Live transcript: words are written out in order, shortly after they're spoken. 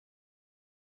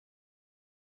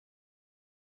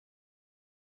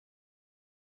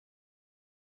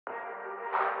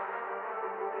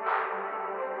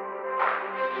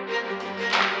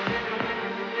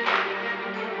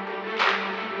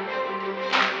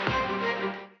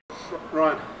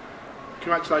Ryan,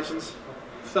 congratulations.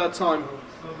 Third time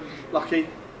lucky.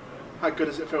 How good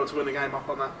does it feel to win a game up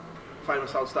on that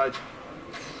famous old stage?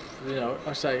 You know,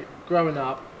 I say, growing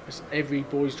up, it's every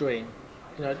boy's dream.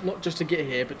 You know, not just to get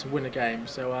here, but to win a game.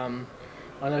 So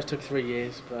I know it took 3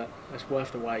 years, but it's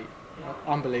worth the wait.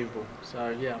 Unbelievable. So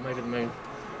yeah, I'm over the moon.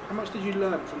 How much did you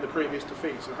learn from the previous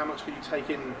defeats, and how much could you take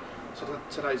in to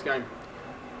today's game?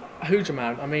 A huge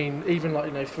amount. I mean, even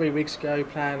like 3 weeks ago,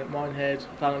 playing at Minehead,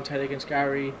 playing on telly against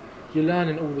Gary, you're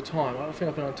learning all the time. I think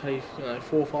I've been on telly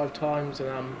 4 or 5 times,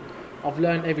 and I've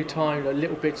learned every time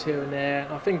little bits here and there.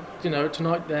 And I think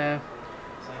tonight there,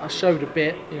 I showed a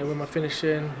bit. With my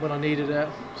finishing when I needed it.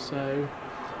 So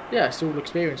yeah, it's all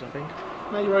experience, I think.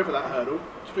 Now you're over that hurdle, do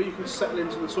you feel you can settle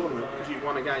into the tournament because you've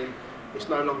won a game? It's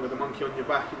no longer the monkey on your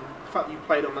back, and the fact that you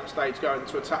played on that stage going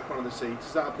to attack one of the seeds,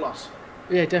 is that a plus?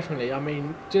 Yeah, definitely. I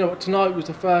mean, do you know what? Tonight was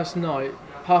the first night,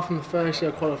 apart from the first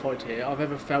year I qualified here, I've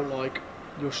ever felt like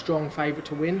you're a strong favourite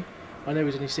to win. I know he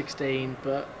was only 16,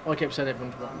 but I kept saying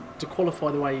everyone to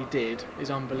qualify the way he did is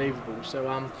unbelievable.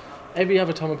 So every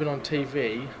other time I've been on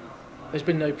TV, there's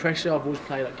been no pressure. I've always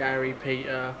played like Gary,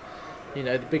 Peter,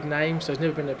 the big names, so there's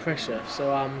never been no pressure.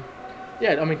 So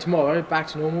yeah, I mean, tomorrow back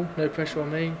to normal, no pressure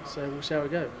on me, so we'll see how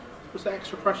it goes. Was there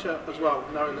extra pressure as well,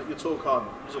 knowing that your tour card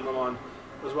was on the line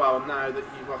as well, and now that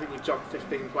I think you've jumped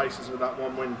 15 places with that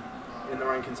one win in the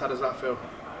rankings? How does that feel?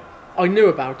 I knew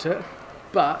about it,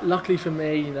 but luckily for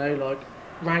me, like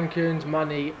rankings,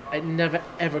 money, it never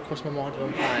ever crossed my mind when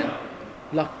I'm playing.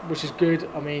 Luck, which is good.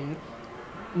 I mean,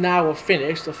 now I've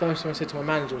finished, the first thing I said to my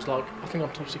manager was like, I think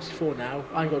I'm top 64 now,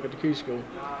 I ain't got to go to Q school.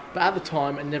 But at the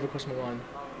time, it never crossed my mind.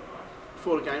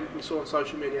 Before the game, we saw on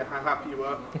social media how happy you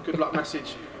were. Good luck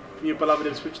message from your beloved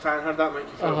Ipswich Town. How did that make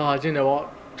you feel? Oh, do you know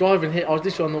what? Driving here, I was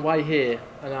literally on the way here,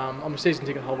 and I'm a season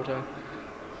ticket holder,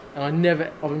 and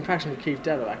I've been practicing with Keith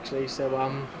Deller actually, so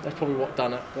that's probably what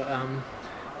done it. But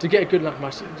to get a good luck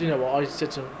message, do you know what? I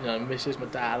said to Mrs. my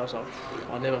dad, I was like,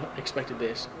 I never expected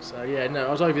this. So yeah, no,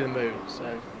 I was over the moon.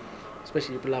 So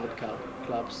especially your beloved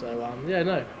club. So yeah,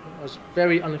 no, it was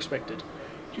very unexpected.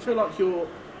 Do you feel like you're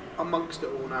amongst it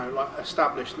all now, like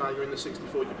established now? You're in the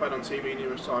 64. You played on TV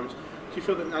numerous times. Do you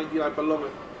feel that now you belong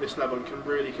at this level and can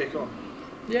really kick on?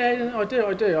 Yeah, I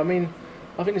do. I mean,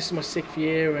 I think this is my 6th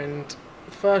year, and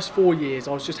the first 4 years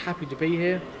I was just happy to be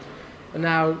here. And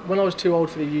now, when I was too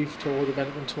old for the youth tour, the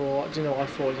development tour, I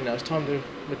thought, it's time to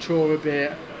mature a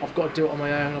bit. I've got to do it on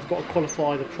my own. I've got to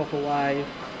qualify the proper way.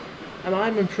 And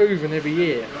I'm improving every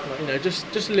year,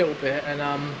 just a little bit. And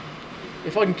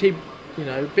if I can keep,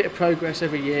 a bit of progress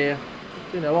every year,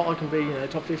 I can be,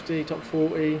 top 50, top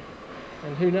 40,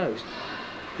 and who knows.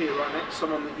 Peter right next,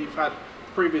 someone that you've had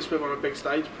previous with on a big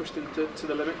stage, pushed him to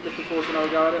the limit, looking forward to another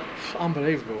go at it?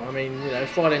 Unbelievable. I mean,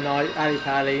 Friday night, Ali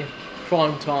Pally,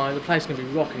 prime time, the place is going to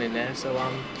be rocking in there, so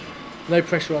no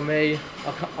pressure on me.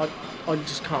 I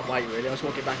just can't wait really, I just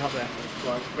want to get back up there.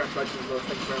 Right, congratulations as well,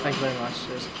 thank you very much. Thank you very much.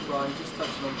 Cheers. Ryan, just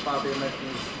touching on Fabian making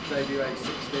his debut age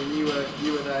 16,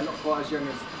 you were there, not quite as young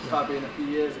as Fabian a few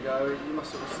years ago. You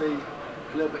must sort of see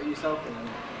a little bit of yourself in him.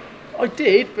 I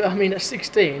did, but I mean at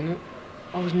 16,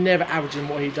 I was never averaging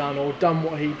what he'd done or done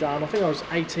what he'd done. I think I was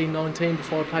 18, 19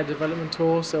 before I played the development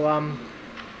tour. So,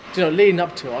 leading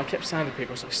up to it, I kept saying to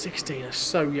people, I was like, 16, that's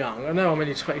so young. I know I'm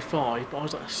only 25, but I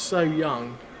was like, so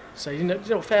young.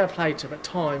 So, fair play to him. At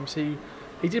times, he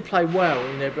did play well,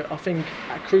 but I think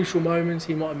at crucial moments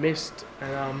he might have missed.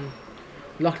 And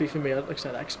luckily for me, like I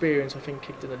said, that experience I think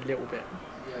kicked in a little bit.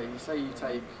 Yeah, you say you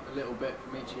take a little bit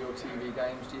from each of your TV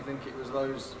games. Do you think it was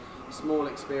those small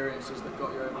experiences that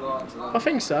got you over the line to that? I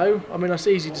think so. I mean, it's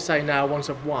easy to say now once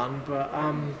I've won, but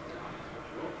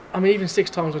I mean, even 6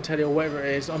 times on telly or whatever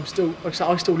it is, I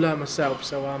still learn myself.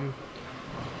 So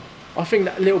I think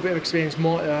that little bit of experience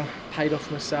might have paid off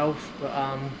for myself. But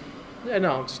yeah,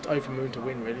 no, I'm just over the moon to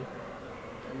win, really.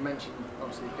 You mentioned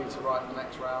obviously Peter Wright in the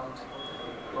next round.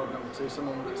 World number 2,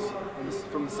 someone that's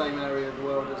from the same area of the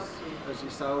world as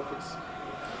yourself. It's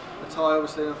a tie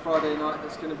obviously on a Friday night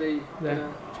that's going to be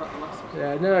attract the masses.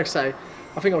 Yeah, no, like I say,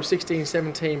 I think I was 16,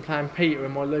 17 playing Peter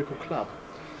in my local club,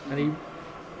 and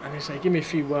he said, give me a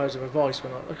few words of advice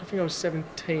when I think I was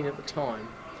 17 at the time,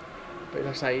 but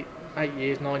like I say, 8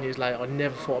 years, 9 years later, I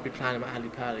never thought I'd be playing him at Ali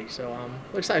Pally. So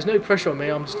like I say, there's no pressure on me.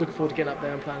 I'm just looking forward to getting up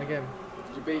there and playing again.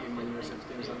 Did you beat him when you were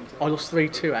 16 or 17? I lost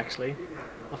 3-2 actually.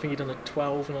 I think he'd done a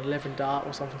 12 and 11 dart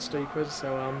or something stupid.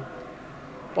 So,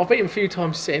 but I've beaten him a few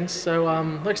times since. So,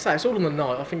 like I say, it's all on the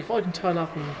night. I think if I can turn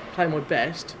up and play my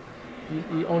best,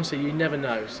 honestly, you never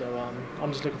know. So,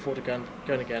 I'm just looking forward to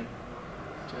going again.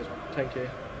 Cheers, man. Thank you.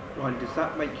 Ryan, does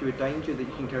that make you a danger that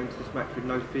you can go into this match with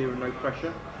no fear and no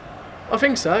pressure? I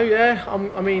think so, yeah.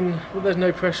 I mean, when there's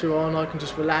no pressure on, I can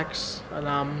just relax, and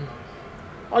I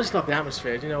just love the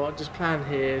atmosphere. You know, just playing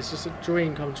here is just a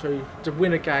dream come true to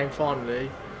win a game finally.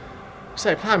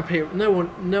 Say playing Peter, no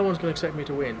one's going to expect me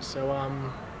to win. So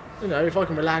you know, if I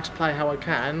can relax, play how I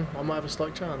can, I might have a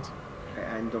slight chance.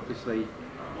 And obviously,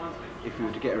 if you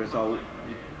were to get a result,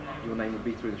 your name would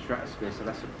be through the stratosphere, so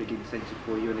that's a big incentive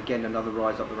for you, and again another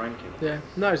rise up the ranking. Yeah,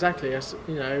 no, exactly. Yes,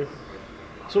 you know,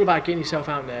 it's all about getting yourself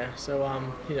out there. So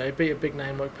you know, beat a big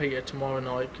name like Peter tomorrow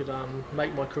night could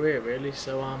make my career really.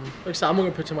 So like I said, I'm not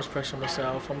going to put too much pressure on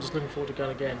myself. I'm just looking forward to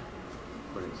going again.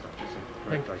 Brilliant stuff, Jason.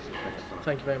 Congratulations.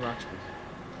 Thank you very much.